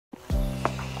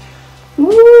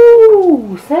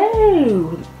Ooh,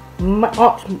 so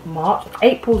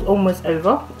April's almost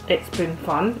over. It's been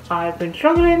fun. I've been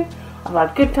struggling. I've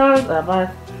had good times. I've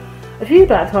had a few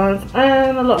bad times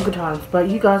and a lot of good times. But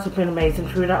you guys have been amazing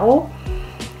through that all.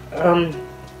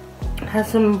 Had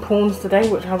some prawns today,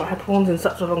 which I haven't had prawns in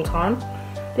such a long time.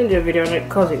 Didn't do a video on it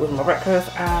because it was my breakfast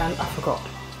and I forgot.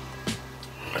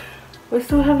 We're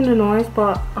still having the noise,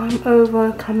 but I'm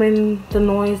overcoming the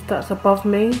noise that's above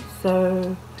me.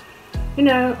 So, you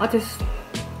know, I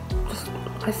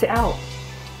sit out.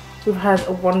 We've had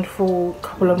a wonderful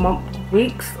couple of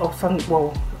weeks of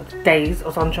days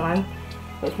of sunshine.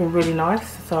 It's been really nice.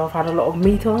 So I've had a lot of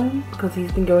me time because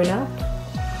he's been going out.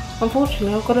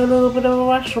 Unfortunately, I've got a little bit of a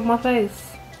rash on my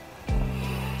face.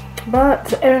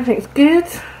 But everything's good.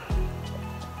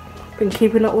 Been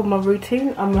keeping up with my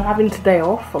routine. I'm having today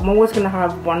off. I'm always going to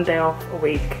have one day off a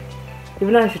week.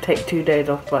 Even though I should take 2 days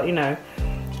off, but you know,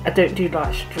 I don't do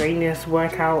like strenuous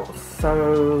workouts,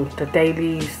 so the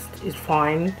dailies is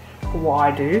fine for what I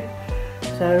do.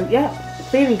 So yeah,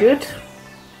 feeling good.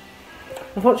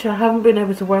 Unfortunately, I haven't been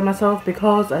able to weigh myself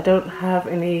because I don't have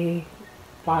any,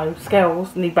 my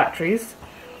scales need batteries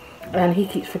and he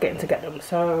keeps forgetting to get them.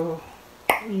 So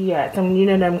yeah, you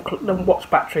know them watch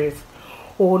batteries,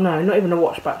 or no, not even a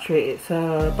watch battery, it's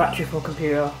a battery for a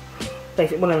computer.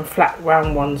 Basically one of them flat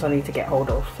round ones I need to get hold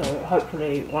of. So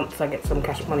hopefully once I get some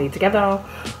cash money together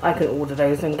I can order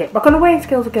those and get back on the weighing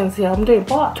scales again, see how I'm doing.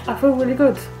 But I feel really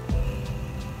good.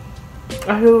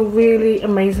 I feel really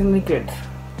amazingly good.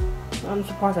 I'm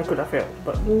surprised how good I feel,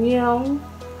 but yeah,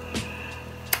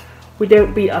 we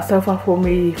don't beat ourselves up when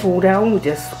we fall down. We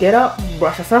just get up,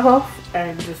 brush ourselves off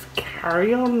and just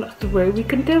carry on. That's the way we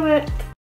can do it.